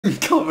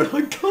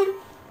Cabrón, cabrón.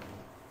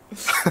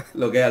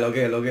 Loquea,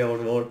 por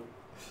favor.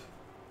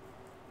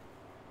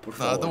 Por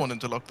Nah, I favor. don't want him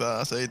to lock that.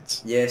 That's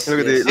AIDS. Yes,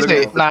 Look at yes.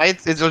 the- Nah,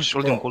 it's just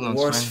ultimate Bro, cooldowns,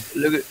 worst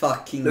fine. Look at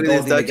fucking look at god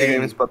this in the dodgy game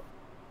game. spot.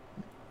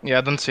 Yeah,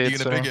 I don't see You it,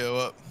 gonna so... pick it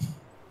or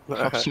what?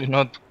 Absolutely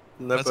not. That's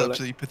Never.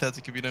 absolutely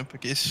pathetic if you don't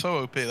pick it. It's so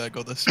OP that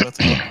god, I swear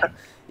to God.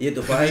 Y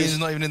tu The means país is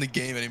not even in the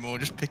game anymore,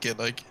 just pick it,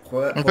 like.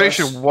 I'm pretty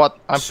sure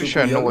I'm pretty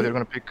sure I know what you're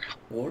gonna pick.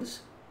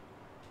 Wars?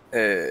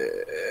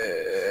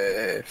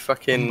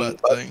 Fucking Combat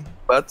thing.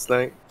 bats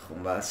like.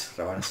 Jumbas,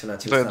 rebanarse una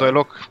Do I chusta.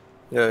 look?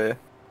 Yeah.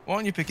 Why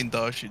aren't you picking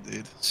Darcy,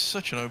 dude?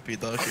 Such an OP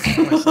Darcy.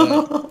 Why is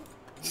that?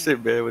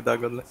 Sit there with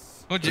that god like.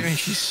 What do you mean?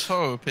 She's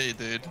so OP,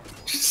 dude.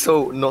 She's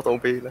so not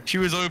OP like. She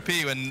was OP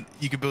when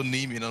you could build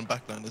Nemean on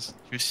backliners.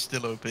 She was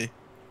still OP.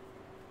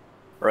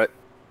 Right.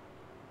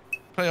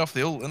 Play off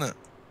the ult, innit?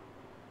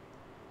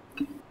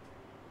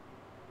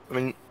 I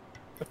mean,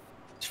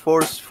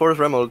 force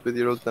Remold with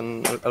your ult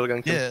and I'll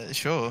gank him. Yeah,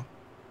 sure.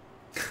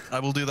 I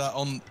will do that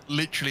on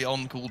literally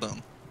on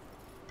cooldown.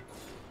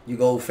 You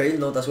go fail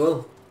note as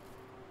well.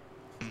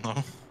 No,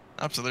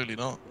 absolutely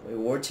not.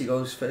 Ward he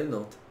goes fail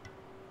note.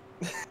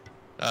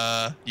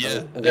 Yeah.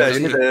 Yeah, you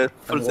need a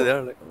full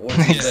CDR like.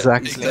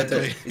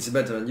 Exactly. It's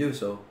better than you,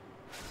 so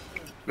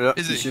Yeah.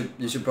 Is it?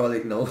 you should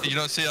probably know. Did you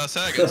not see our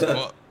seconds or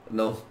what?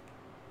 No.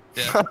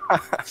 Yeah.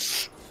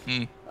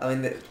 I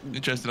mean,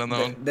 Interested on that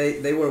one.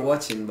 they were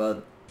watching,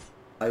 but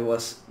I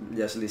was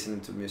just listening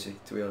to music,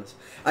 to be honest.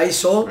 I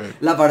saw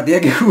la partida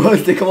que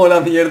jugaste como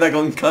la mierda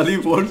con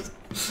Calibur.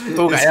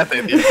 Tú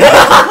cállate, tío.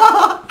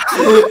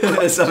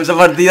 esa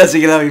partida sí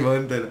que la vimos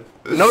entera.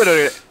 No, pero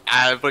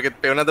porque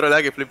pegó una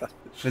troleada que flipas.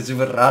 Fue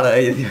súper rara,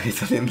 tío. ¿Qué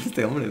está haciendo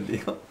este hombre,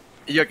 tío?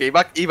 Y yo que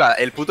iba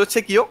el puto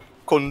chequeo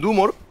con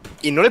Dumor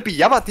y no le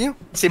pillaba, tío.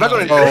 Se iba No,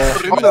 con el no. tren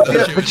corriendo,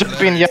 tío. The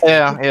jump in,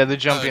 yeah, the That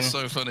jump in. is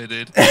so funny,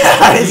 dude.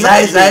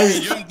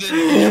 ¿Sabes? You jumped in,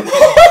 you said,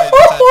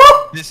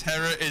 this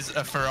Hera is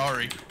a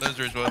Ferrari. Those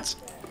are his words.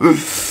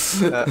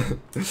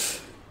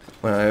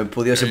 Bueno, el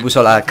Pudio se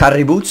puso la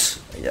carry boots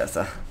y ya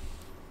está.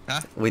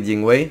 ¿Ah? With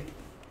Jingwei.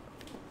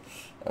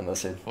 No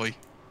sé. Oi.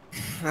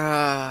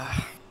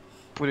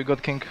 Pretty good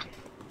king.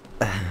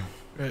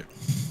 Right.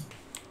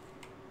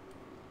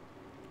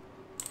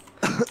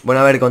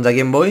 Bueno, a ver, ¿contra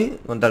quién voy?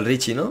 Contra el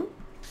Richie, ¿no?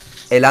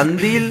 El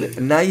Andil,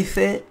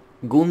 Naice,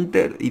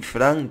 Gunther y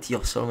Frank.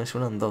 Tío, solo me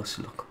suenan dos,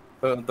 loco.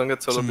 Don't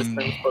get solo this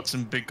time.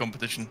 Some big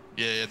competition.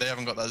 Yeah, they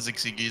haven't got that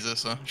Zixi geezer,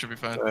 so should be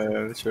fine.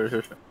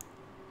 Sure.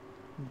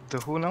 The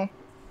who now?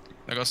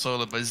 I got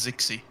soloed by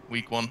Zixi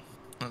week 1.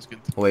 That's good.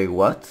 Wait,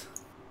 what?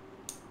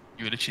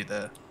 You were literally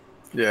there.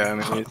 Yeah, I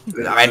mean...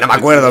 A ver, no me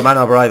acuerdo,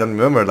 hermano, bro, I don't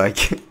remember,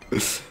 like...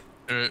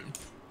 Right.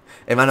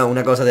 Hermano,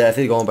 una cosa te voy a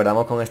decir, como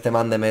perdamos con este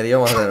man de medio,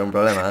 vamos a tener un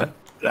problema,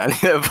 La ni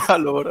de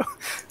palo, bro.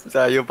 O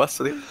sea, yo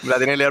paso, tío. Me la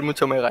tiene que liar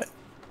mucho Mega,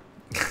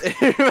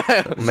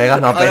 Mega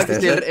no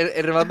apestes,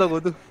 El remato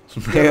con tú.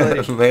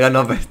 Mega no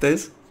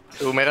apestes.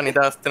 Tu Mega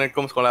necesitas tener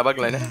comms con la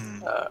backline,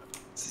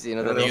 Sí,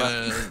 no te You digo.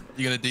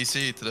 you gonna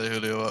DC today,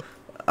 Julio? What?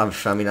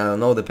 I mean, I don't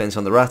know, depends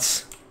on the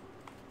rats.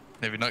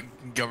 Maybe not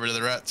get rid of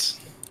the rats.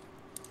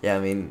 Yeah, I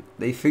mean,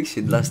 they fixed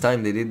it last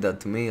time they did that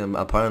to me, and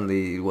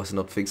apparently it was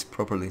not fixed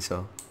properly,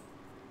 so...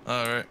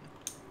 Alright.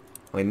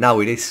 I mean, now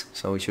it is,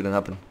 so it shouldn't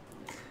happen.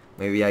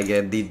 Maybe I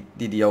get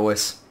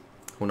DDoS.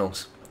 Who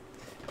knows?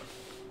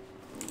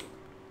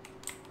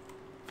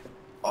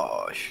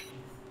 Oh,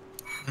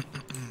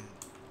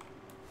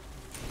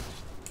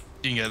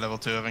 You can get level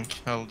 2, I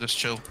think. I'll just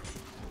chill.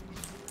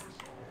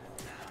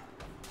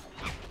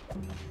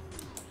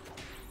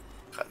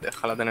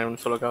 déjala tener un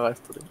solo que haga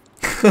esto, tío.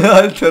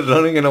 El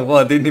terror que no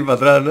juega a ti ni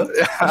para atrás, ¿no?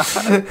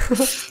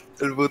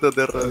 El puto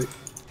terror, tío.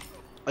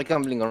 I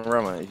can blink on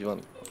Rama if you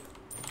want.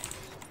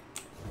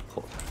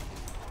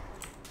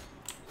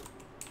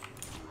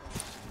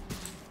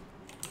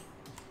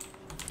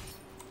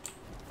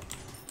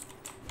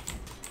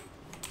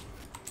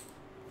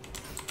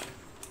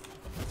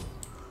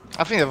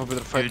 I think they have a better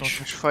fight. Huge. We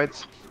should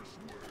fight.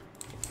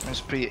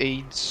 Minus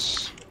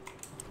pre-AIDS.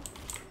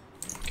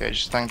 Okay, I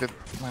just tanked it.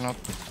 Why not?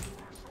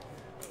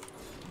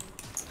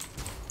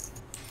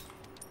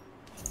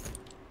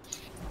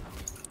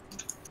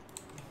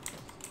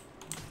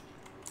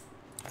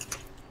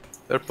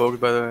 They're poked,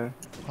 by the way.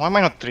 Why am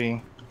I not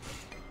 3?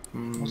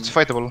 It's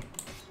fightable.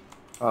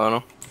 I don't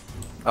know.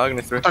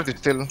 Agnes 3. 30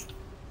 still.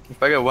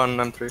 If I get 1,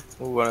 I'm 3.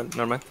 Oh,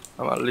 never mind.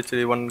 I'm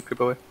literally 1 creep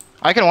away.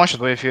 I can one-shot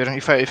wave here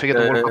if I get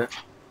the Yeah, wall up.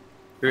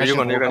 You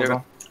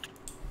can.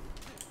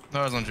 No,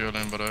 I was on dual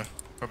lane, but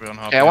probably on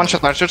half. Yeah,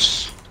 one-shot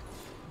archers.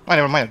 Oh,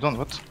 never mind, I don't,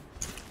 what?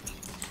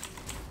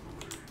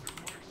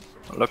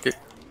 Lucky.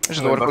 This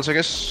is the oracles, I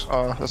guess.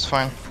 Oh, that's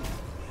fine.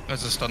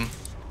 There's a stun.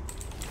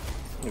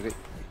 Ok.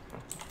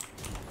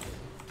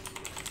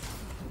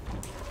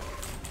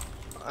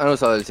 Han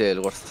usado el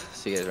worst,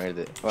 si quieres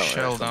venirte. Bueno,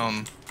 Shell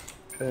down.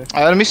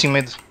 I'm missing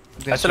mid.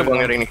 A eso le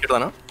pongo en izquierda,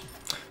 ¿no?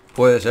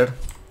 Puede ser.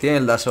 Tiene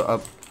el lazo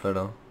up,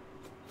 pero...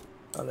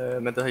 Vale,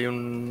 metes ahí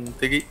un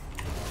tiki.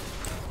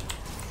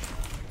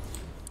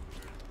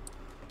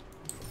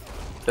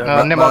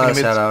 Nemo Va a mid.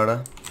 ser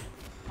ahora.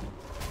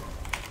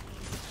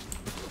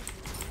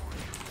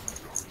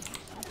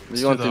 Do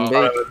you want to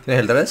invade?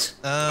 ¿Tienes el 3?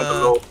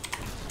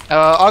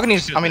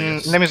 Agni's, I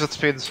mean, Nemesis at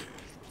speed.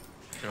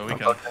 Yeah, we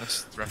can.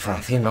 That's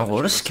Fácil, ¿no,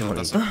 Boris? Qué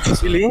bonito.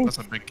 That's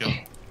a big kill.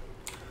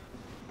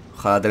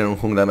 Ojalá tener un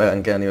jungla de mega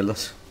gank a nivel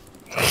 2.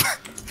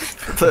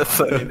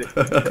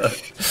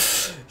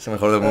 Es el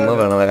mejor del mundo,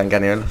 pero no me gankea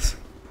a nivel 2.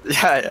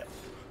 Ya.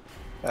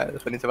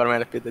 Después ni separarme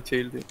del speed de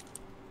chill, tío.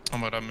 Oh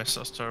my god, I missed.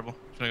 That's terrible.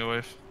 Trying to go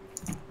wave.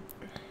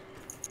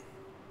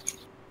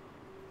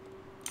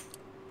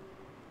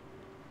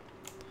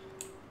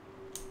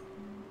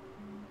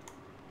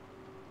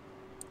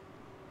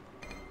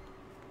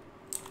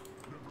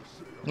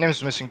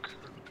 Nemesis missing.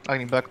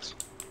 Agni backed.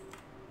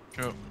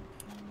 Sure.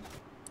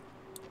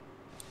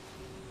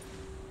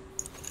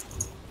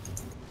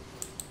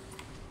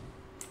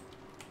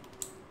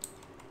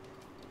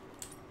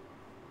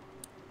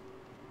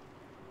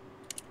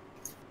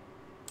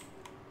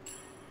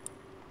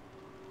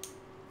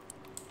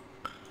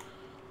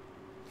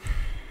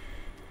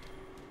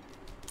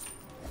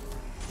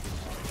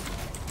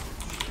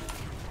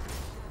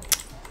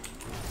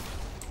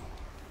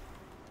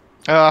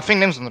 I think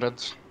Nemesis on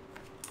red.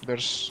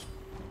 There's...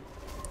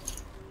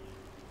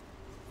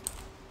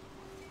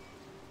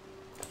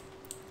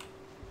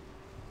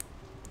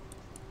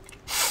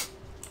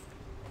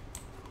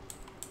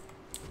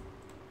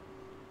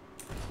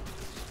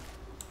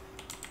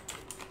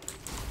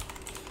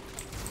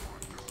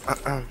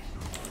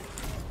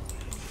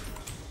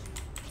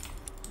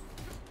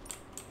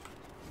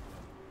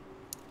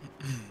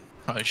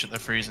 Holy shit, they're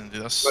freezing,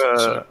 dude. That's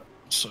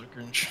so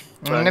cringe.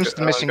 Nemesis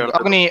missing.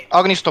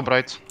 Agni's top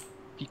right.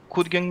 He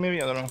could gank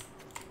maybe, I don't know.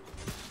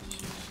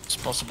 It's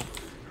possible.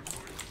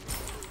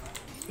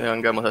 Ya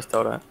ganqueamos hasta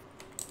ahora,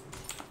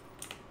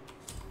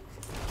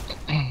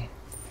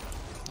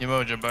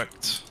 Emoji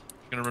backed.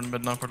 Gonna run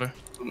mid now, probably.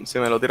 Si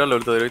me lo tiras lo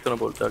ulto directo no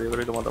puedo ultar, yo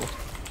creo que lo matamos.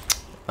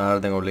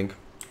 Ahora tengo blink.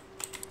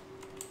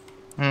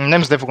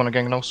 Nem's definitely gonna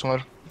gank now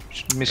somewhere.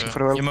 She's missing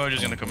for a while.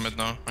 Emoji's gonna come mid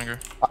now, anger.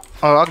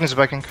 Agni's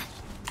backing.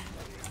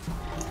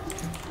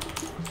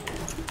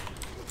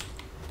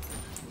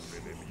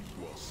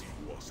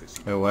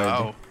 Qué guay, Wow.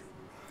 tío.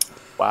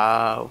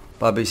 Wow.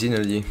 Papis,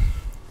 Sinergy.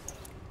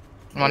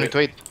 I need to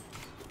wait.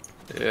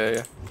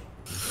 Yeah.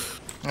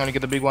 I only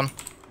get the big one.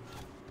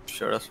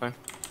 Sure, that's fine.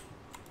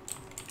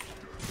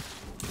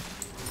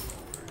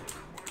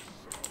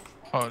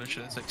 Holy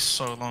shit, it takes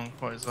so long.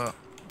 What is that?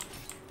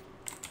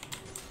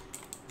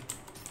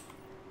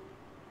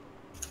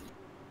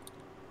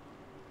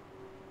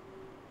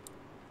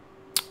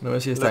 No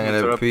sé si están en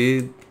el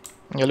pit.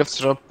 Yeah, left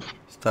drop.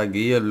 Está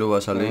aquí, el blue va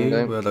a salir.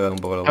 Ok. Voy a atacar un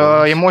poco la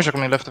bola. Emoji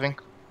coming left, I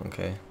think. Ok.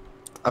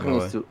 Agni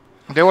voy. is too.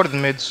 They were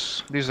in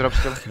mids. These drops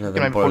still. Que le You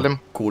den can por pull el them.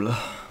 culo.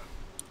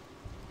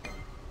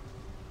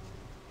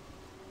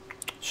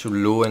 Su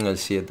blue en el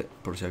 7,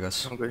 por si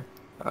acaso. Ok.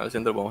 Al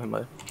siguiente lo podemos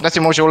invadir. That's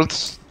Emoji ult.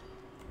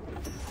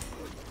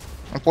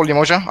 I pulled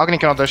Emoji. Agni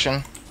cannot dash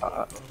in.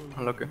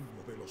 Unlucky.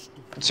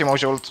 It's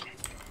Emoji ult.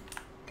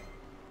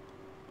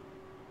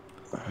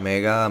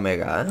 Mega,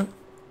 ¿eh?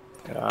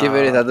 Qué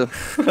pereza tú.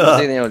 No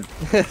tiene ult.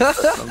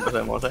 No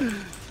empecemos,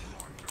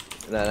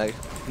 Nada,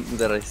 no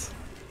te rayes.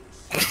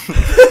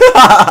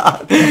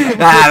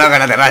 Loco,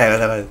 no te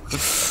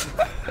rayes.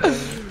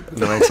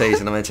 No me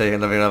echéis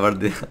en la primera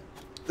partida.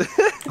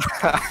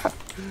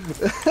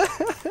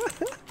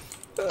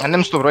 And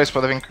Nem's to race,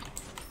 but I think.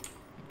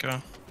 Okay.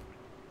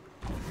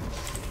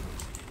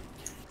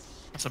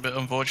 That's a bit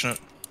unfortunate.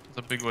 It's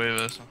a big wave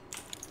there, so.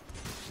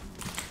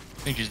 I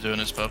think he's doing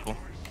his purple.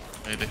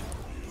 Maybe.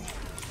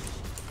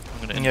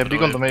 I'm gonna Yeah, input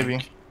big on the away, I maybe.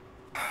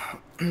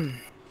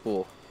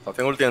 think.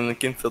 Tengo ulti en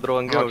 15, otro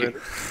ganqueo. Ok.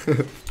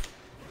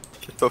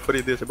 Esto es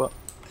free, tío, sepa.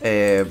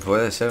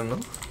 Puede ser, ¿no?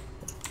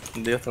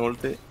 Un día tengo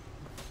ulti.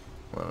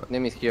 Bueno,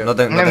 Name is here. no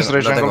tengo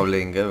Jungle.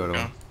 blink, pero...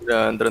 Yeah.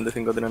 Ya en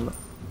 35 tienes, ¿no?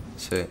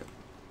 Sí.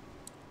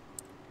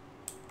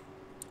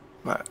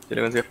 Vale, si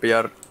le consigues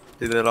pillar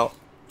y de lado.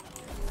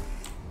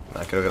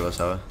 Creo que lo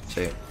sabe.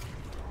 Sí.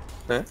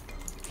 ¿Eh?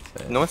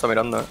 No me está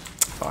mirando,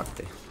 Fuck,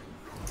 tío.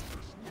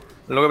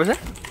 ¿Es lo que pensé?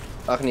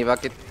 Agni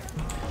bucket.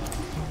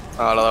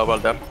 Ah, lo he dado para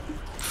altear.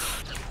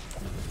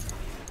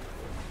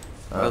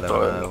 Ahora Esto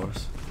tengo es, nada de ¿no?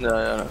 boss.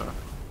 Ya.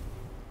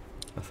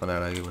 La zona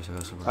era aquí, por si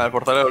acaso. A ver,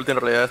 portal de ulti en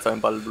realidad está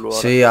bien para el blue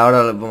ahora. Sí,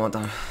 ahora lo puedo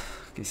matar.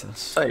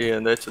 Quizás. Ahí,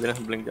 de hecho, tienes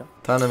un blink ya.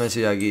 Está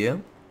Nemesis aquí,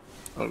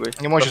 Ok.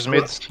 Emoji's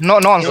mid. No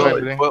answer,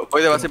 actually.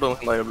 Voy de base y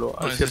podemos invadir el blue.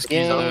 Al Nice. 7,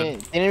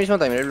 Tiene el mismo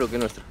timer el blue que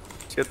nuestro.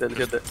 el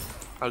 7.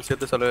 Al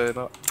 7 sale...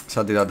 No. Se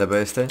ha tirado TP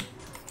este.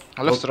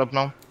 I left drop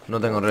now. No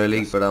tengo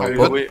relic, pero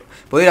vamos. Voy-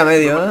 ¿Puedo ir a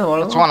medio, o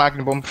That's algo? one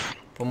Agni bomb.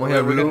 Podemos ir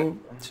al blue.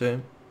 Sí.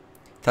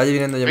 ¿Está allí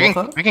viniendo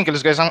Yemoja? We can kill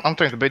this guys. I'm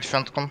trying to bait if you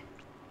want to come.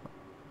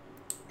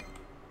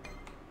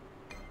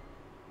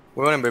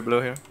 We're gonna invade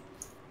blue here.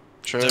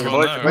 Sure. Is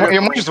everyone there?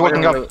 Emoji's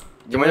walking up.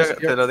 Yo me voy a...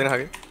 Te la tienes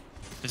aquí.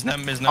 His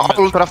name is I'll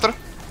ult after.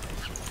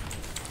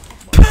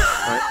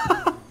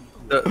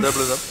 The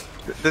blue's up.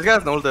 This guy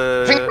has no ult.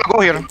 I think we'll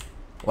go here.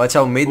 Watch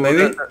out mid,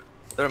 maybe.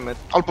 They're mid.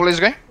 I'll pull this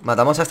guy.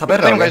 ¿Matamos a esta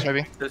perra o Same guys, qué?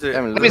 maybe. Sí.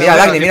 Em, Mira, Mira al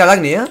Agni, mira al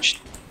Agni,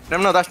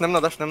 Nem no dash.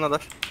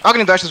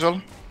 Agni dash as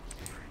well.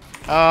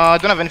 I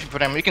don't have anything for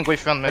them. You can go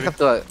if you want, I maybe. have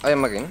to. I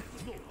am again.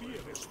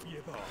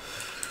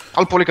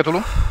 I'll pull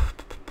Cthulhu.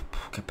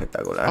 Qué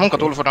espectacular. I'm on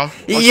Cthulhu for now.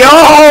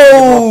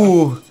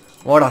 Yo!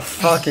 What a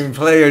fucking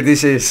player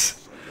this is.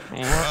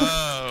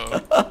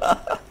 Wow.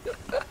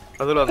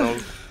 Cthulhu no.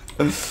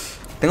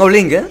 Tengo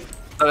Blink,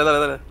 Dale, dale,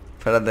 dale.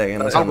 Espérate, que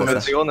no sé dónde Me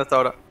está. sigo dónde está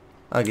ahora.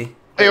 Aquí.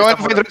 Hey, I have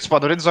to find the red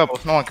spot. The red's up.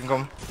 No one can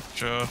come.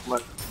 Sure.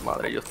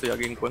 Madre, yo estoy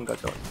aquí en Cuenca,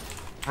 chaval.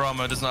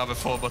 Rama doesn't have a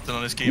 4 button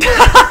on his keyboard.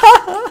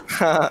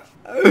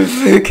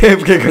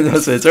 ¿Qué coño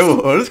has hecho,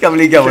 Wolves? ¿Que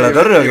aplica por la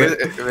torre o qué?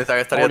 Pensaba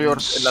que estaría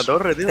Warriors. en la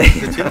torre, tío.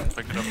 Qué chido.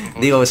 Pick it up and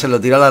Digo que se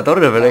lo tira a la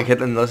torre, pero es que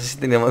no sé si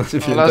teníamos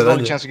suficiente That's the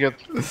only daño. chance to get.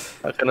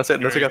 Es que no sé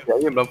qué hacía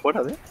ahí, en plan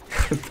fuera, tío.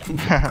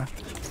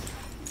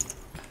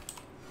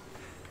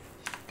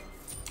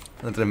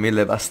 No, 3000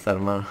 de pasta,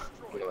 hermano.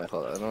 No me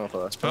jodas, no me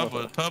jodas.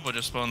 purple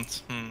just spawned.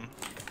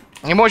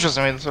 Emotions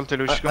I made, I'll tell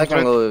you. I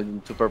can go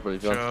to purple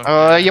if you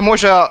want.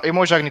 Sure.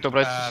 Emoja Agni top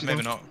right.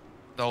 Maybe not.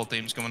 The whole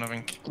team's coming, I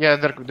think. Yeah,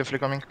 they're definitely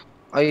coming.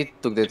 I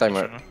took the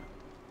timer. Sure.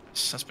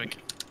 Yes, that's big.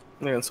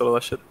 You can solo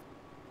that shit.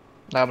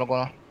 Nah, I'm not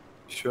gonna.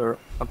 Sure,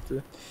 up to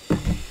you.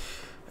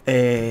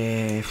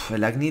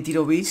 El Agni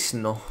tiro bis,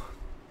 no.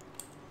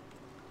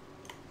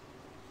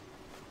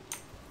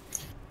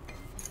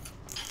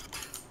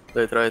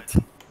 They tried.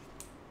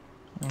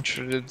 I'm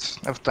sure did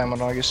have time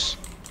on, I guess.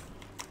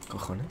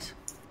 Cojones.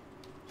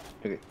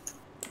 Okay.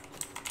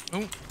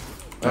 Oh,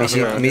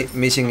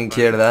 Missing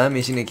izquierda,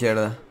 missing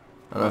izquierda.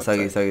 Ah, no, está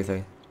aquí, está aquí, está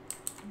aquí.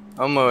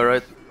 I'm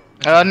right.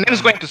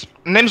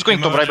 Name's going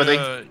top right, by the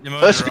way.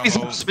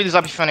 Yamaja, Speed is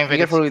up if you want to Be invade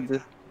careful it. with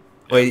the...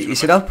 Wait,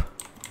 is it up?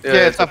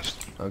 Yeah, it's up.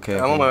 Okay,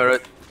 I'm on my okay.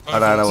 right.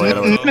 Ahora voy,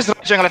 ahora voy. Name is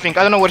right jungle, I think.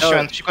 I don't know where she Oh,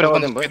 went. She could have oh,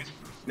 gone then, to speed.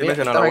 Dime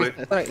si no la voy.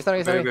 Está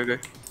ahí. Ok, ok.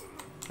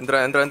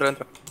 Entra.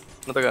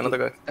 No te caes, no te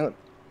caes. Tengo-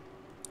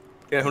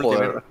 Tienes ulti,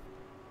 Joder.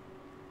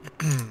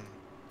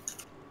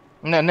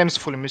 mierda. Name's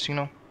fully missing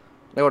now.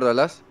 ¿Le guardo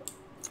las?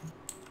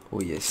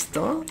 Uy,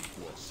 esto.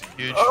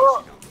 huge.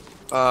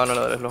 Ah, no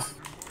la des, lo.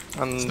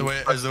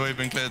 Has the way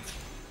been cleared?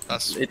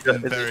 That's It's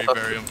very, tough.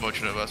 very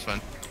unfortunate, but that's fine.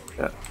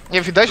 Yeah,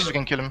 if he dies, you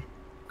can kill him.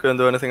 Couldn't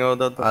do anything about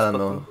that. I don't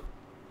know.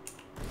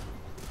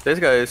 This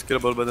guy is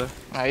killable, by the way.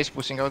 Ah, he's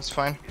pushing out, it's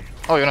fine.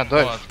 Oh, you're not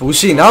dead. What?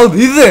 Pushing out,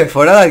 dice.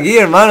 Fuera de aquí,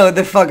 hermano. Get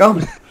the fuck out.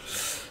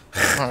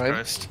 Alright.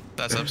 Christ.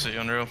 That's absolutely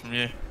unreal from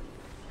you.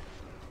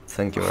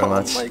 Thank you very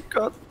much. Oh my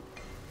god.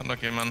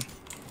 Unlucky, man.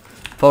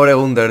 Pobre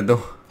Gunther, tú.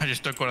 I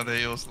just took one of the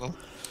heals, though.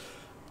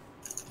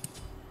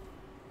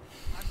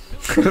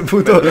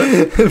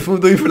 El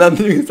puto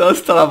inflante que estaba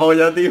hasta la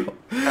polla, tío.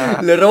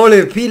 Le robo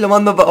el speed, lo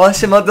mando para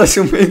base, mato a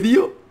su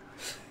medio.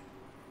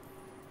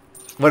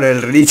 Bueno,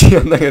 el Richie,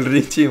 anda que el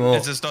Richie, mo.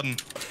 It's just done.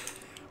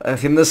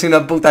 Haciéndose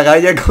una puta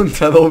galla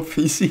contra dos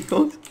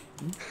físicos.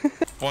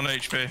 1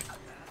 HP.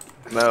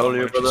 No, you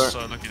We're brother. just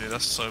so lucky, dude.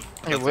 That's so. Yeah,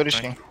 that's where is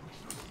insane.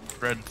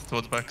 he? Red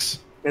towards backs.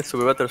 Needs to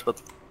be better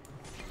spot.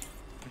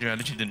 Yeah, I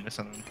literally didn't miss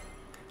anything.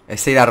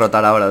 Este irá a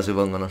rotar ahora,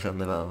 supongo, no sé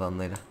dónde va, para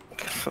dónde irá.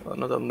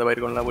 No sé dónde va a ir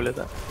con la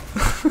buleta.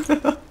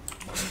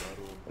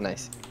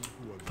 Nice.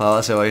 Para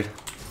base va a ir.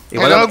 I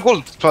don't Igual, have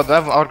gold, but I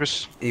have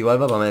Argus.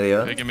 igual va para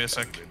medio, Okay, give me a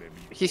sec.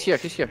 He's here.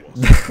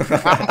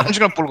 I'm just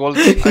gonna pull gold.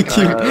 I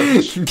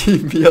can.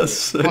 Give me a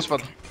sec. One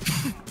spot.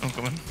 I'm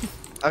coming.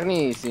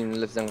 Agni is in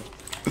left jungle.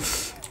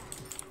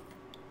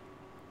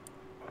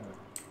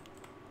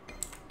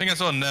 I think I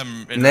saw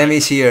Nem. In Nem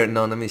is here.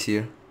 No, Nem is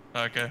here.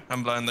 Okay,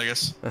 I'm blind, I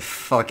guess. A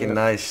fucking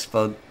nice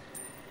spot.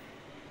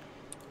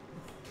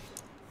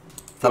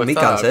 Están Pues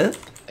micas, está-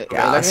 ¿eh? El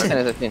Agni está en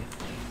ese spin.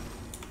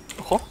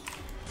 Ojo.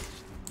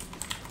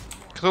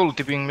 Cthulhu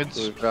tipping mid.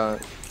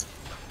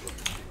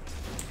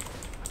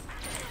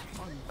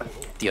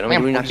 Tío, no me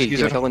quiero una Pues, kill, tío.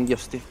 Me quizá. cago en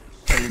Dios, tío.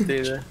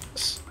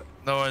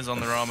 No eyes on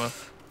their armor.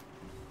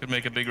 Could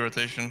make a big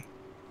rotation.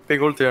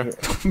 Big ult here.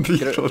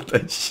 Big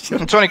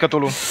rotation. Sonic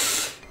Cthulhu.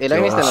 El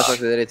Agni está en la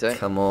parte derecha,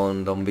 Come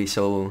on, don't be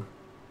so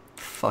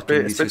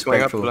fucking Space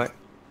going up, disrespectful. like.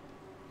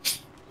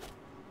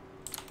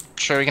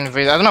 Sure, we can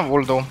invade. I don't have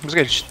gold though. This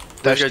guy just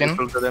This dashed guy in.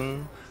 just ulted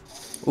in.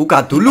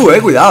 Cthulhu,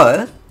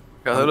 cuidado,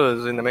 Cthulhu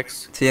is in the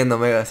mix. Siguiendo,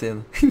 mega,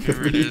 siguiendo.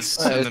 Here it is.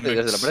 Ah, in the este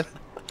ya se la mix.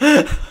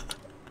 presta.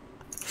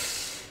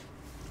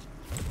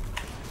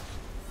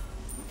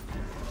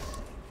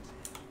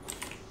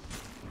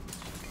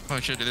 Oh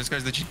shit, dude, this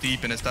guy's literally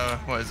deep in his tower.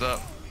 What is that?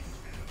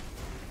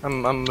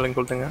 I'm blink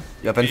ulting, yeah.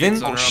 ¿Y a Penfin?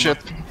 Beats on Oh armor. shit.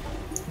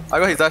 I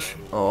got his dash.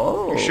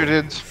 Oh. You sure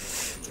did.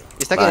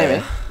 Está aquí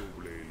en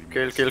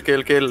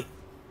Vale. Kill.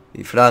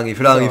 Y Frank.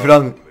 Dale,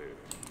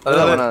 No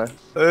hago dale. nada.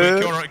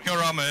 Kill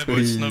armor here,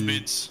 boys. No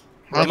beats.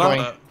 I'm Not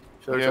going. that.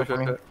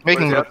 Sure.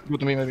 Making Where's good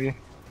to me maybe.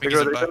 Big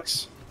Bigger as a later.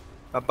 backs.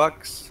 A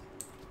box.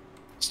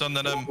 Stun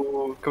at him.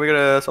 Ooh, can we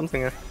get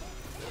something here?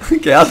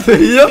 ¿Qué hace,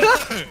 tío?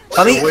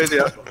 A mí. Where's he?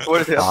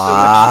 Where's he?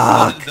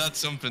 Ah, That's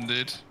something,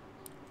 dude.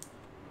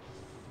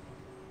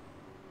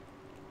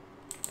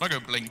 I'll go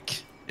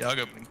blink. Yeah, I'll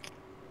go blink.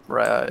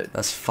 Right.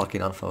 that's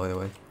fucking alpha, by the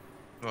way.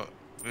 What?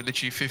 We're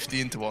literally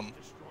 15 to 1.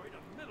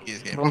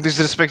 Easy game. Don't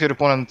disrespect your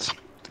opponent.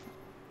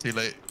 Too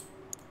late.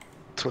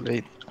 Too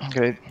late.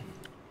 Great.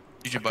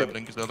 You should buy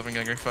blink as well. I think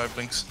I get 5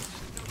 blinks.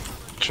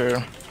 Sure.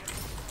 If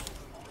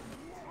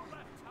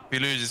we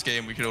lose this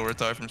game, we could all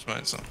retire from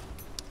Smite, so.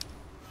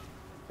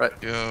 Right.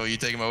 Yo, you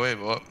taking my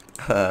wave or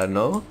what?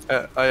 No?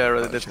 I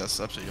already did. That's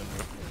absolutely gonna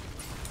go.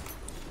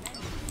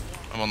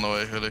 I'm on the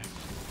way, Huli.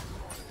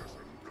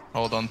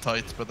 Hold on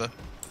tight, brother.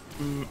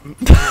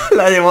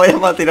 La llevo ya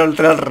me ha tirado el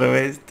tren al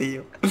revés,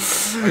 tío.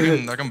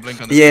 I can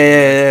blink on this.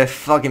 Yeah,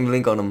 fucking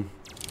blink on him.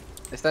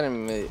 Están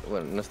en medio.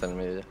 Bueno, no están en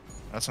medio ya.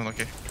 That's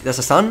unlucky. ¿That's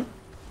a stun?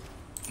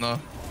 No.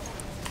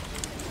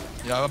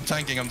 Yeah, I'm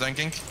tanking.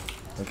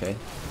 Okay.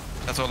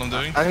 That's all I'm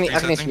doing. Agni's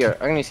Resetting. here.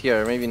 Agni's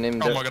here. Maybe name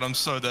Oh there. my god, I'm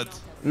so dead.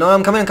 No,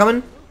 I'm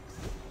coming.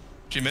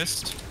 She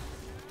missed.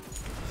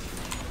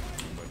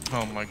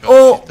 Oh my god,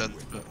 Oh! she's dead.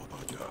 But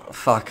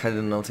Fuck, I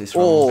didn't notice.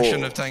 Oh. I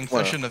shouldn't have tanked.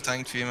 Bueno. I shouldn't have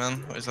tanked for you,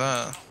 man. What is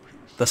that?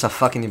 That's a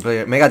fucking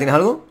player. Mega, ¿tienes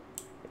algo?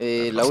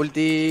 La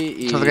ulti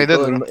y Estás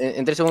todo, bro.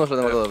 en 3 segundos lo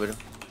tengo todo, pero...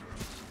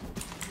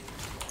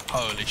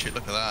 Holy shit!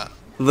 Look at that.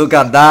 Look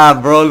at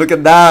that, bro. Look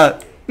at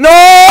that.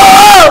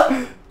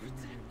 No!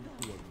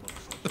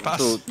 The pass.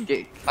 Tú,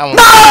 ¿qué?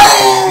 Vamos.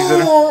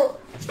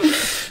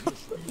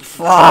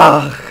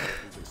 Fuck.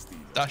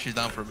 Dash is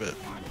down for a bit.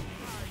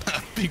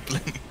 Big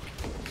blink.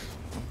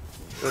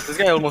 But this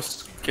guy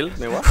almost killed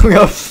me, what? We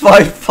have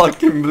 5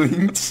 fucking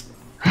blinks.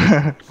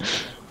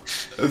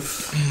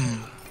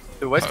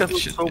 The West guy Holy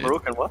was shit, so dude.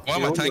 broken, what? Why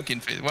am You I know,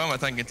 tanking? Why am I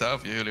tanking to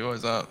help you, Huli? What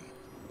is that?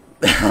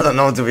 I don't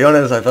know, to be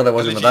honest, I thought I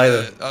wasn't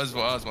Literally, either. I was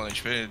 1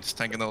 HP, just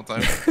tanking the whole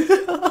time.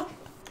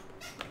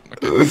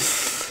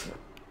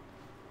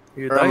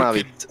 You Rama died. a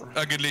bit.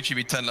 I could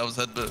literally be 10 levels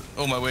ahead, but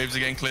all my waves are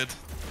getting cleared.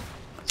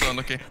 So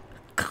unlucky.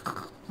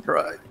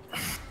 Right.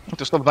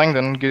 To stop dying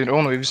then, get your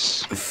own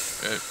waves.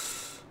 Okay.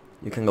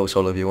 You can go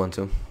solo if you want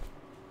to.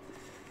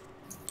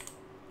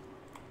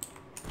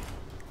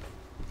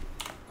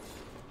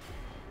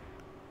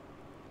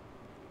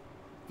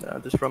 Yeah,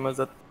 this Rama is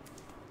that.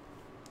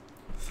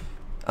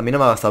 A mí no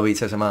me ha gastado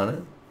bits esa semana,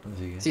 ¿eh?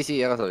 Así que...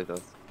 Sí, hagas ahorita.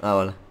 Ah,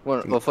 vale.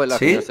 Bueno, o fue el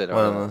 ¿Sí? Agni, no sé. la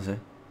Bueno, verdad. no sé.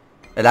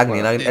 El Agni,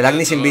 Bueno, el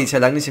Agni sin sí, bits,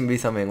 el Agni sin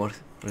bits también, por si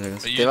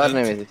acaso. Are you Te va dead?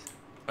 Nemesis.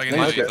 I can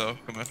No, heal you okay. though,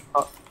 come here.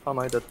 How am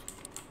I dead?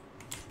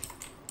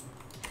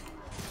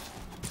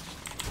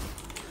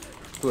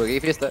 Tú, aquí hay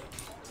fiesta.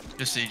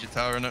 Just siege your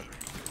tower in it.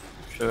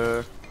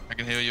 Sure. I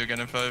can heal you again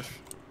in 5.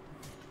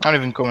 I'm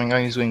even coming,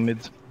 I'm going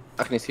mid.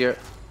 Agni's here.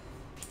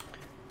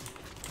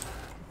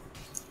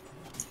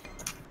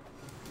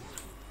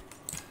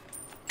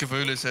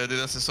 Cthulhu's here, dude,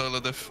 that's a solo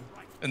diff.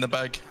 In the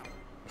bag.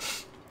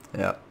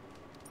 Yeah.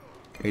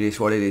 It is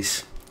what it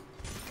is.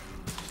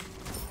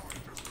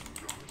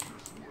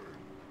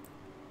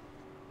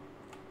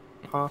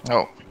 Huh?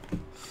 Oh.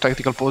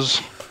 Tactical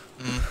pause.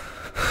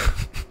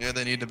 Yeah,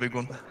 they need a big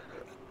one.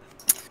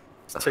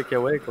 Check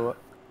your wake or what?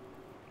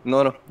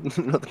 No,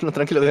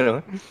 tranquilo que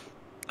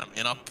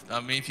no, I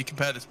mean, if you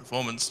compare this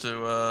performance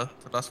to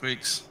last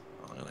week's,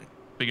 like,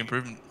 big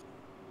improvement.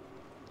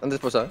 Antes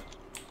posado.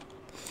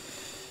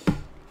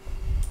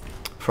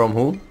 From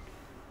who?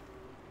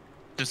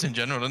 Just in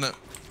general, isn't it?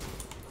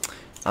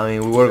 I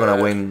mean, we were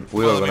gonna win.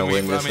 We were Well, gonna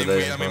win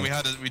yesterday. I mean,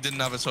 so. we didn't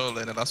have a solo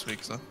laner last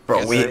week, so. Bro,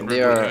 Guess we-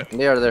 they were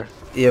They are there.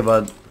 Yeah,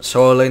 but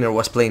solo laner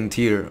was playing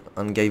tier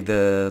and gave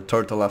the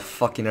turtle a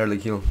fucking early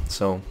kill,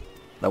 so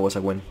that was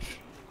a win.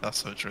 That's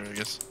so true, I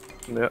guess.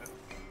 Yeah.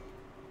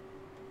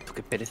 Tú,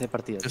 qué pereza de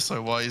partida. Just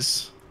so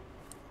wise.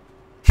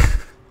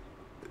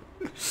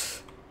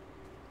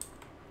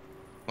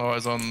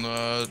 Alright, on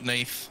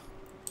Nath.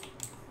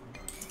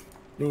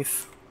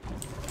 Neath.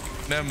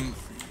 Them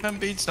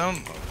beats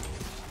down.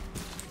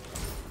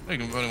 I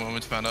can only want me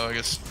to find out, I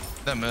guess.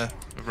 Them with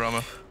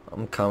Rama.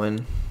 I'm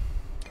coming.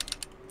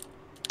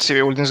 See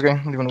the ult in this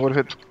game, not even worth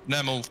it.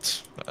 Nem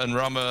ult. And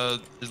Rama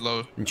is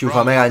low. Enchufa,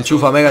 Rama Mega, is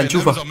enchufa, low. Mega, Wait,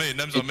 enchufa. Nem's on me,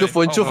 Nem's on me. Enchufo, Oh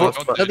my enchufo.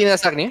 God, No dude.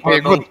 tienes Agni. Okay,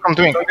 good, come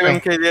to me, Don't give him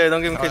KDA,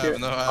 don't give him I have KDA.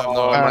 no, I have Oh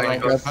no my idea.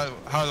 God.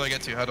 How do I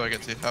get to you? How do I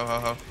get to you?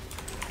 How?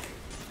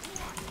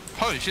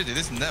 Holy shit, dude,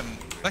 this Nem.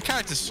 That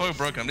character's so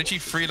broken. I'm literally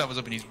 3 levels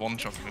up and he's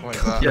one-shotting me. What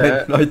is that?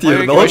 Yeah. No Why idea, are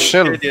you no. giving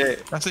Shell.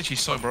 KDA? That's literally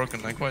so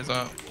broken. Like, what is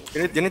that?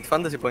 You need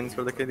fantasy points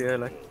for the KDA,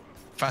 like.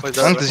 Fat- What is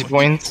that? Fantasy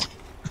point.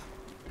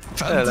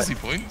 Fantasy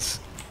points?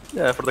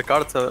 Yeah, for the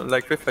cards,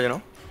 like FIFA, you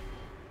know?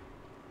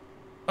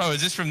 Oh,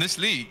 is this from this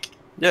league?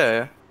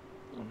 Yeah.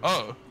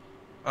 Oh.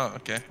 Oh,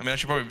 okay. I mean, I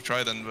should probably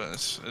try then, but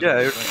it's... Yeah,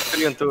 you're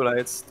like, 3-2, like,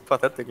 it's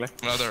pathetic, like.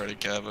 I don't really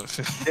care, but...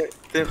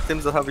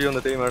 Teams that have you on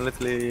the team are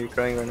literally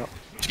crying right now.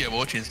 Just get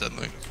watching instead,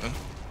 like. So.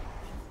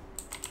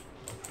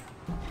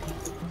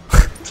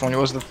 If only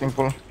was that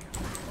simple.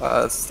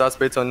 Stats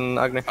based on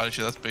Agni. Holy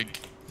shit, that's big.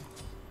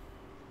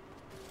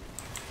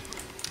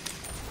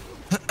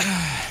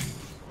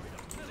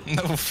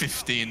 No,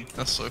 15.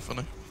 That's so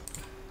funny.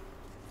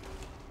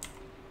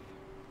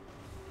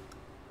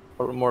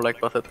 Or more like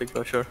pathetic,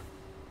 but sure.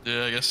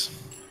 Yeah, I guess.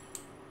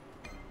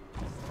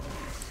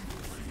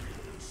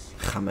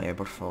 Déjame,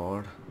 por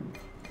favor.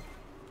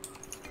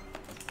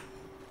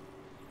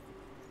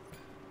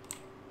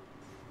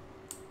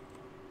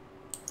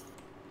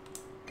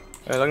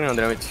 El Agni no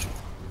tiene mitch.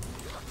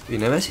 ¿Y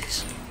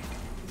Nemesis?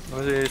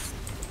 No sé si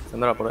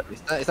tendrá por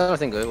ahí. Están los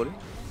 5, boludo.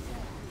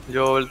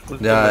 Yo el último.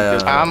 Ya,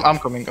 ya. I'm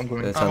coming. Estoy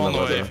I'm echando on the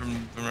way cuatro.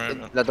 from right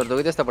now. La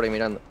tortuguita está por ahí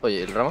mirando.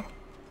 Oye, ¿el rama?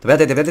 Te No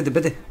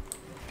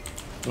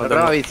El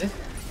rama tengo. bits,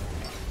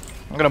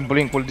 I'm gonna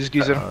blink with this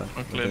geezer. A ver, I'll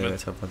me claim tengo que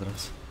it. echar para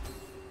atrás.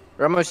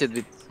 Rama shit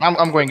bits.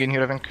 I'm going in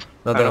here, I think.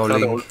 No tengo no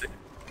blink. ulti.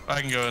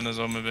 I can go in as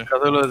well, maybe.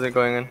 Cthulhu isn't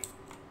going in.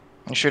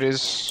 And shit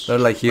is. They're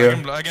like I here.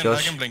 can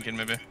Josh. blink in,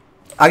 maybe.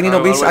 Agni no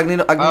I'll beats, wait. Agni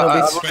no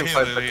beats. Wait,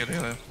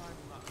 heal.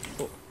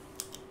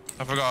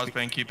 I forgot I was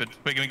playing keep it.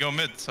 Wait, can we go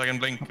mid so I can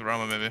blink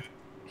Rama, maybe?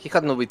 He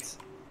had no bits.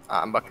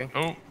 I'm backing.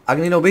 Oh.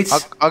 Agni no beats.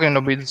 Again,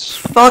 no beads.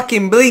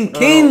 Fucking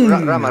blinking!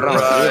 No, Rama.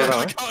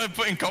 I can't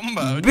put in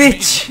combat. What do you mean?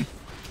 Bitch!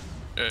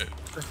 Yeah.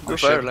 Do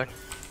fire, like.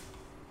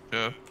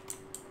 Yeah.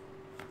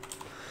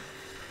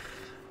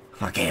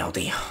 Fuckeo,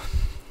 tío.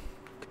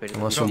 Pero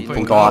Vamos Don't un put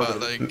in puto up.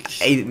 combat,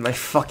 like. My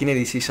fucking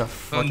ADC's a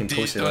fucking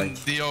pussy, like.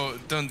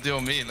 Don't deal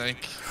me,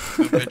 like.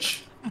 You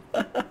bitch.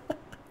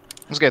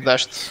 Let's get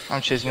dashed.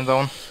 I'm chasing him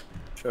down.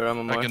 Sure, I'm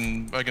on my.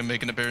 I can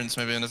make an appearance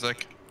maybe in a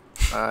sec.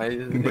 Ah,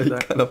 he's Make there.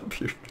 an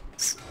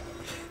appearance.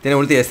 ¿Tiene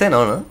ulti este?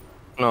 No.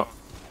 No.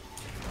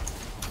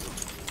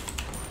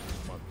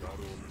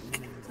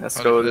 Let's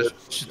go. Dude.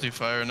 Should do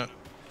fire in it.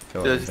 Qué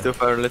Yeah, bonito. just do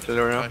fire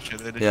literally right now. Actually,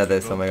 they did. Fíjate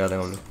esto, mega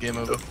tengo blue. Game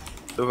over.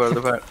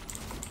 Do fire.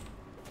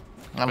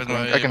 I'm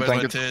coming. I can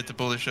tank it. Tier to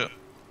pull this shit?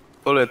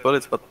 Pull it,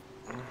 but.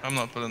 I'm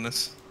not pulling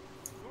this.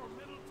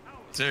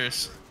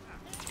 Serious.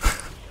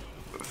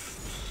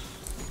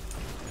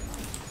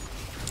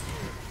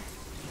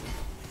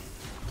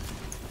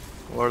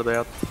 Where are they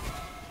at?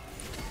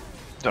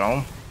 Don't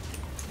know.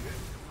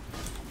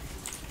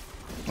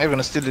 I'm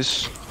gonna steal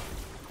this.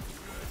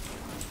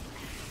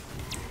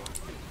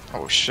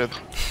 Oh shit.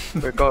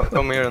 Wait,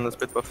 come here in the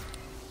spit buff.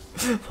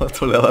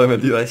 Otro le ha dado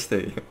metido a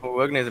este, tío.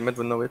 Oh, Agni is mid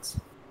with no hits.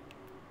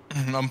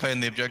 I'm playing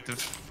the objective.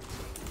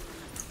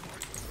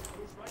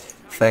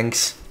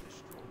 Thanks.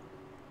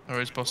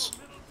 Alright, boss.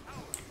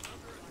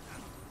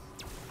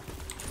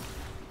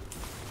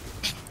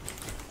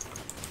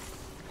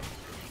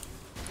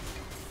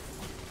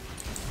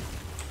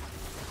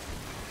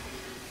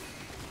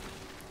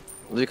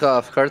 Do you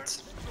have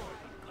hearts?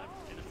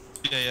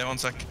 Yeah, 1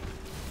 sec.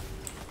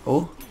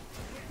 Oh,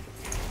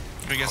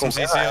 Can we get some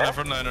CC on the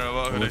front line or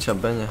what? mucha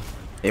peña.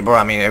 Hey bro,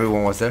 I mean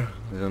everyone was there.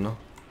 I don't know.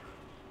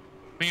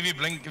 I think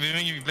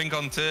if you blink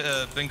on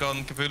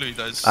Cthulhu, he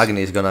dies.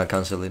 Agni is gonna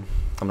cancel it.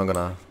 I'm not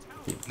gonna.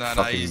 Nah,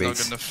 fucking he's not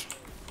beats. good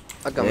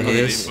enough. I can Yeah, he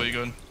no is. Where you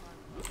going?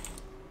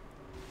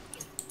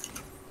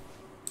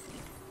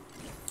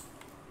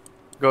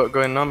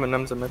 Go in numb and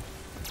numb's a mid.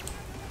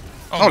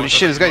 Oh my Holy God,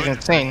 shit, this guy's emoji.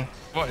 insane.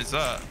 What is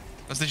that?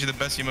 That's literally the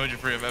best emoji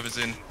free I've ever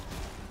seen.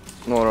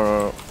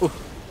 No.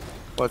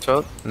 Watch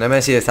out.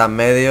 Nemesis está en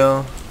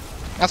medio.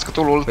 That's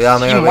Cthulhu ult. Cuidado,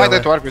 mega, He might die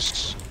mega. to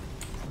Argus.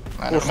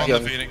 I'm on the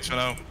Phoenix for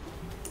now.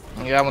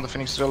 Yeah, I'm on the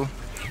Phoenix drill.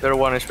 They're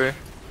 1 HP.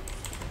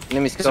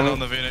 Enemies Still on coming.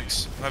 the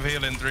Phoenix. I've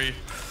healed in 3.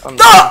 I'm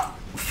Ah!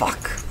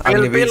 Fuck.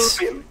 Agni beats.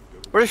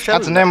 Where's Shell?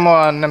 That's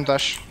Nem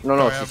dash. No,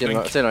 Sorry, sí, I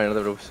blink. sí, no te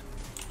preocupes.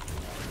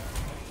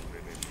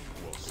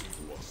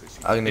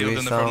 Agni Healed in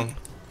beats the down. front.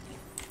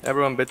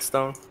 Everyone bits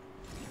down.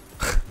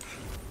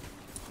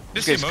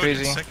 This guy's emoji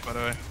crazy. is sick, by the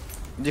way.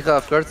 Do you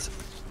have hearts?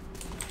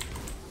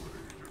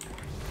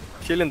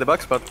 Kill in the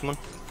back spot, come on.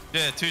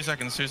 Yeah, 2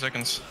 seconds, 2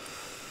 seconds.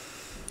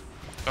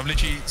 I'm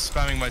literally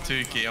spamming my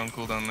 2 key on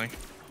cooldown, like.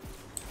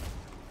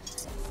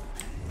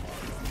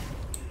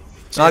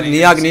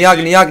 Agni.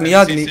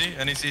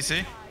 Any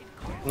CC?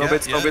 No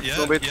bits, no bits.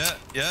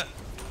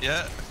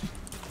 Yeah.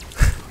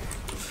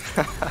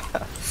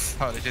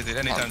 Holy shit, dude,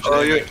 anytime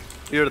Oh, today.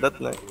 you're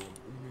that like.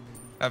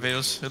 Have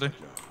heals, really.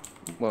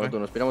 Bueno, tú,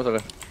 nos piramos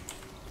acá.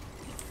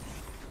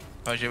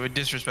 Oh shit, we're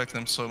disrespecting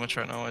them so much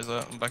right now, is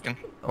that? I'm backing.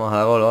 Vamos a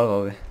dar gol o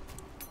algo, ¿o qué?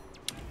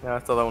 Ya,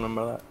 está down en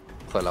verdad.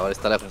 Joder, la bala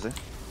está lejos, ¿Qué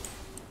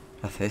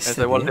hace este,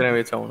 Este igual tío? tiene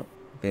bits a uno.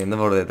 Viniendo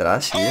por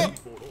detrás, sí.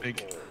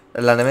 Big.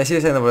 La Nemesis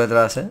está yendo por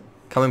detrás,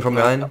 Coming from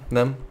behind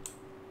them.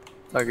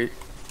 Aquí.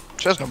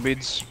 She has no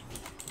beads.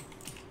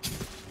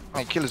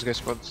 I kill this guy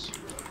spots.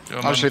 Yo,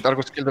 Oh man. shit,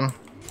 Argus killed him.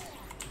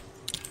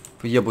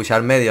 Pues yo puse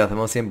al medio,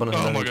 hacemos tiempo, no sé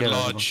Oh dónde my god, queda.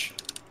 large.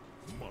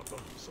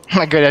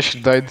 My guy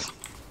actually died.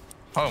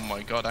 Oh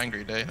my god,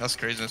 angry day. That's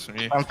craziness from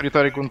you. I'm 3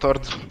 Tariq on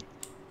third.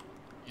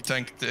 You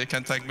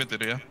can't tank mid, do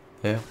you?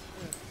 Yeah.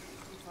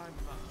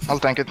 I'll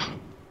tank it.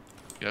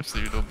 You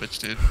absolute little bitch,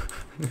 dude.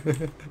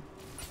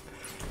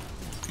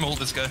 Hold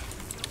this guy.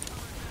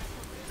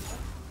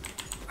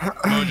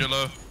 Mojo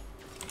low.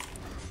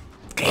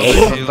 ¿Qué?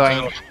 I'm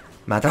dying.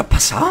 ¿Me ha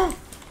traspasado?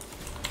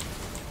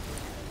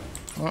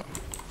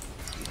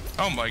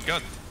 Oh my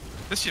god.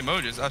 This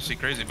emoji is actually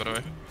crazy, by the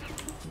way.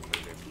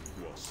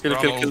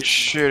 Kill.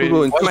 Shit.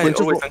 Why am I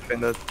always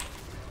tanking that?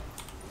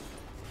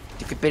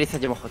 Tío, qué pereza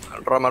llevo hot.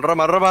 Rama.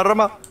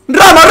 ¡Rama!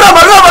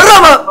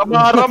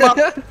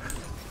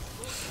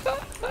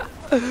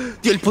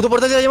 Tío, el puto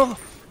portal de la Yamaha.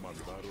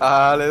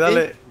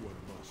 Dale.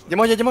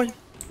 Yemoya.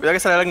 Cuidado que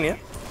sale el Agni,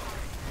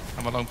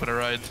 I'm along for the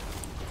ride.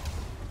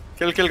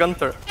 Kill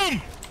Gunter.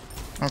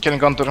 I'm killing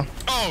Gunter.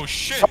 Oh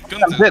shit! I'm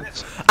Gunther. dead.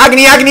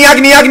 ¡Agni!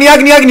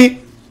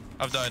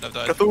 I've died.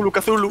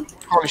 Cthulhu.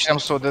 Holy shit, I'm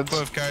so dead.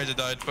 Both carries have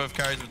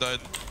died.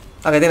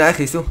 Ah, que tiene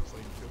Aegis tú.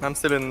 I'm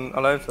still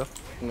alive, so.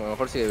 A lo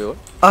mejor sigue vivo.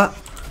 Ah.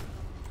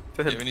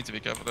 Yeah, we need to be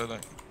careful there,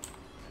 like.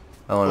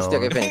 Vámonos. Hostia,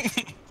 qué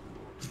Fénix.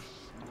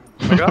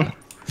 Acá.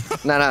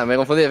 Nada, me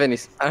confundí de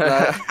Fénix.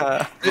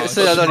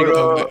 Soy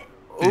daltónico.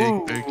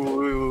 Big.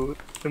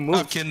 The I move.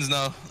 have kins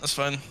now. That's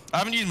fine. I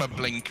haven't used my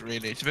blink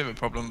really. It's a bit of a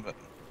problem, but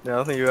Yeah, I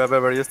don't think you have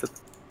ever used it.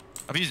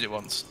 I've used it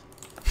once.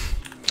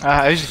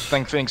 I usually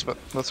think Fénix, but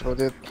that's about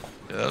it.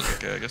 Yeah, that was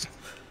okay, I guess.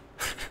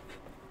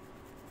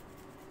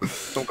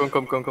 Come.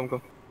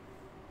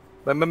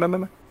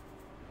 Bam.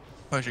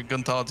 Oh, actually,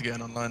 Guntard's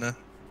getting online here.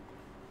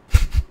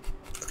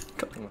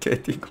 Qué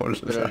tío con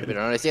Pero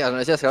no le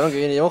sigas, cabrón, que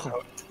viene yo ojo.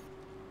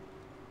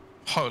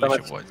 Holy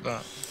shit, what is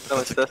that? How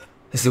much is that?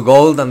 Let's do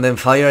gold and then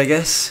fire, I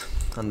guess.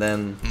 And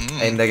then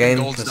end the game.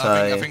 Gold's Because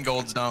down. I think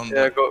gold's down.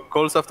 Yeah,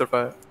 goals after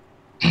fire.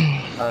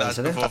 That's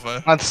 ¿en serio? before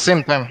fire. At the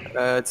same time.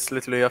 It's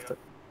literally after.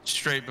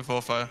 Straight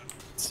before fire.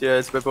 Yeah,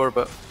 it's before,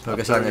 but. ¿Pero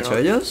qué se han after, hecho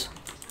you know. ellos?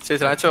 Sí, se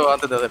lo han hecho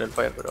antes de hacer el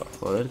fire, pero.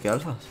 Joder, qué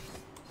alfas.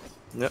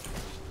 Yeah.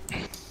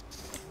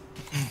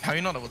 How are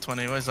you not level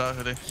 20? Where's that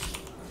hoodie?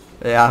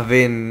 I've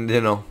been, you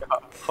know.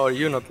 How are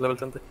you not level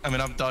 20? I mean,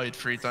 I've died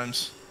 3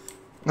 times.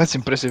 That's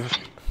impressive.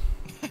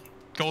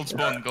 Gold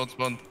spawn.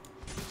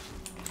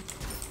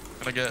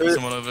 Can I get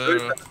someone over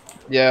there? Or?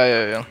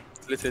 Yeah.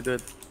 Literally do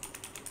it.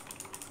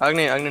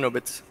 Agni no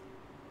bits.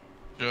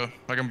 Sure,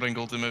 I can blink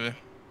ulti maybe.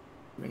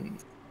 I mean,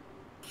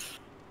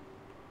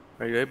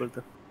 are you able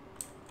to?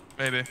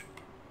 Maybe.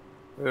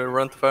 We'll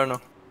run to fire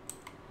now.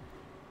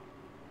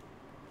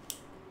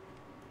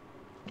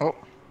 Oh.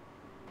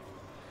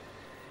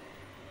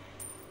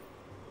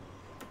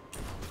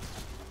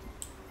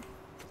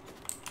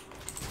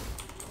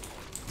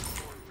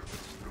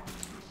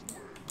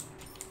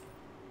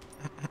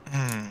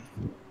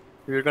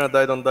 If you're gonna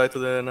die, don't die to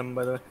the NM,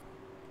 by the way.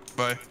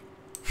 Bye.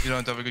 You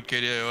don't have a good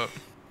KDA or what?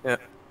 Yeah.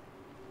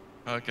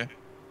 Okay.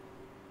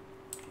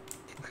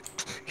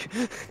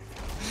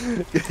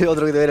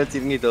 Otro que te viera el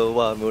chiringuito.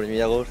 Buah, me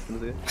volví a ghost, no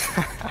sé.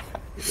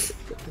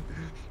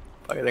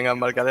 Para que tengan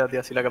marcadea,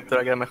 tío, así la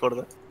captura queda mejor,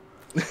 ¿no?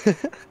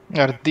 We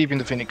are deep in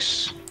the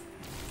Phoenix.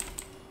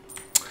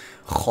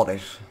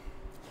 Joder.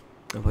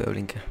 No he podido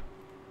brincar.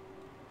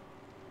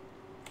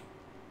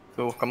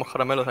 Buscamos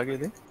caramelos aquí,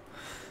 tío.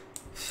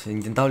 He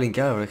intentado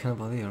blinkear, pero es que no he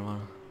podido,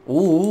 hermano.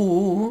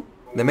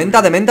 De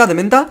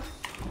menta.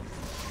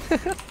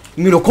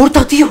 Y me lo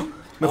corta, tío.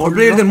 Mejor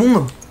player del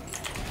mundo.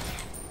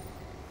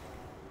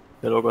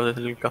 De locos es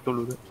el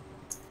Cthulhu, tío.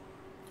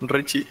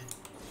 Richie.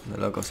 De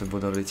locos el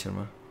puto Rich,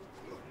 hermano.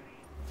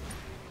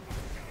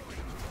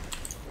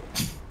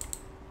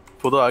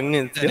 Puto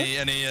Agni, tío.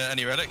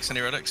 Any relics?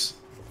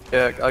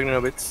 Yeah, Agni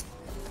no bits.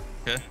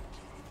 Okay.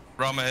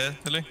 Rama here,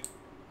 Hilly.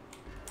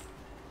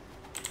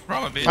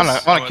 Rama beats.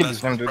 I wanna kill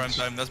that's them, dude. prime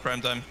time. That's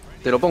prime time.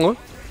 Te lo pongo.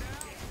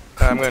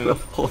 I'm going low.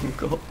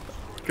 Hongo.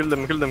 Kill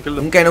them.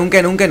 Un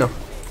keno.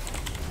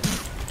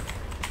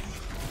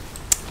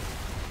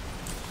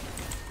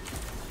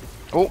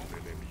 Oh.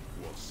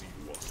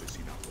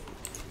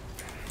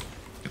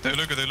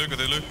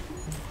 Cthulhu.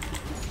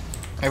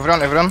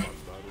 Everyone.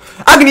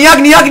 ¡Agni!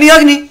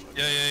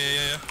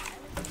 Yeah.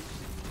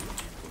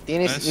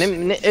 Tienes.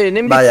 Nice.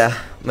 Nem. Vaya,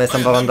 me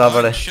están pagando la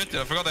pared. Shit,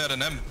 I forgot they had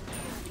an M.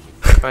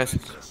 Nice.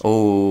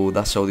 Oh,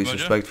 that's so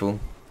disrespectful.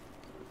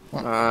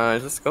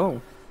 Let's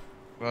go.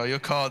 Well, your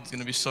card's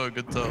gonna be so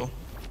good though.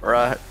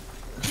 Right.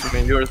 I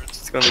mean, yours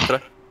is gonna be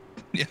trash.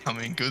 Yeah, I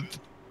mean, good.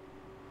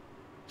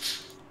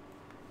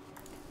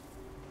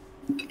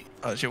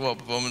 Actually, what a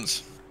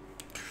performance.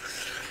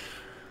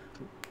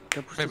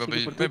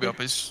 Maybe I'll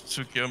play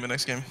Tsukiyomi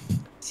next game.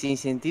 Sin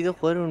sentido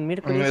jugar un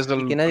miércoles Es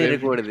del y que nadie play.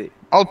 recuerde.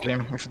 I'll play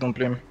him if you don't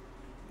play him.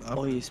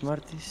 Hoy es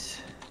martes.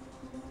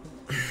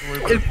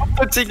 El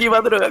puto Chiqui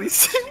va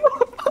drogadísimo.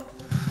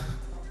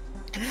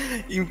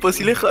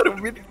 Imposible jugar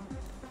un mid.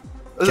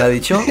 ¿Qué ha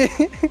dicho?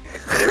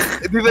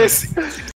 Dices,